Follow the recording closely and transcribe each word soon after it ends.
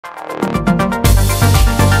Hi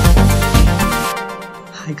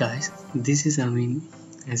guys, this is Amin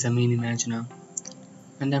as Amin Imaginer,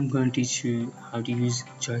 and I'm going to teach you how to use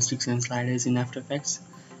joysticks and sliders in After Effects.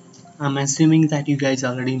 I'm assuming that you guys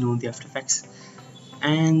already know the After Effects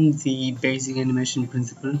and the basic animation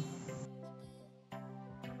principle.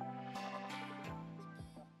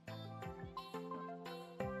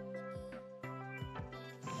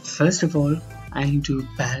 First of all, I need to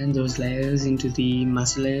parent those layers into the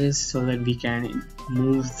master layers so that we can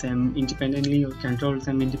move them independently or control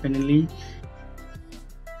them independently.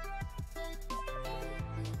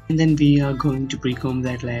 And then we are going to pre-comb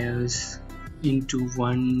that layers into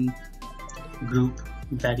one group,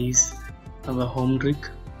 that is our home rig.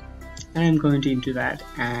 And I'm going to into that,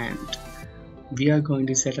 and we are going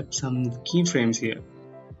to set up some keyframes here,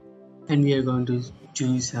 and we are going to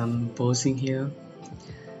do some posing here.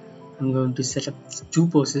 I'm going to set up 2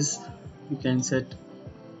 poses. You can set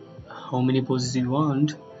how many poses you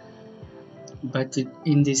want, but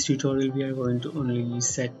in this tutorial we are going to only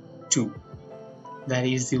set 2, that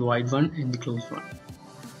is the wide one and the closed one.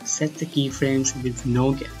 Set the keyframes with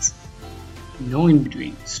no gaps, no in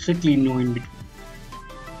between, strictly no in between.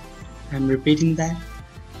 I'm repeating that.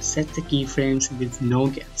 Set the keyframes with no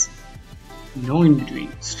gaps, no in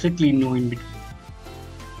between, strictly no in between.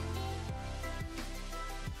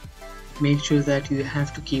 Make sure that you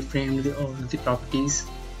have to keyframe all the properties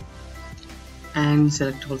and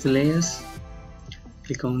select all the layers.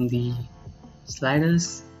 Click on the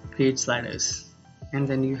sliders, create sliders, and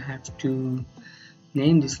then you have to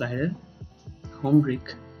name the slider home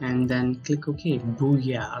rig, and then click OK.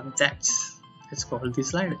 Booyah! That's called the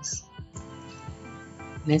sliders.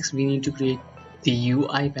 Next, we need to create the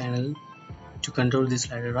UI panel to control the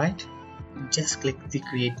slider, right? Just click the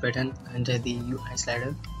create button under the UI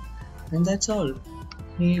slider, and that's all.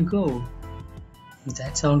 Here you go.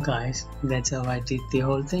 That's all guys, that's how I did the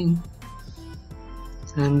whole thing.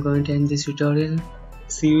 I'm going to end this tutorial.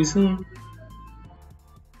 See you soon.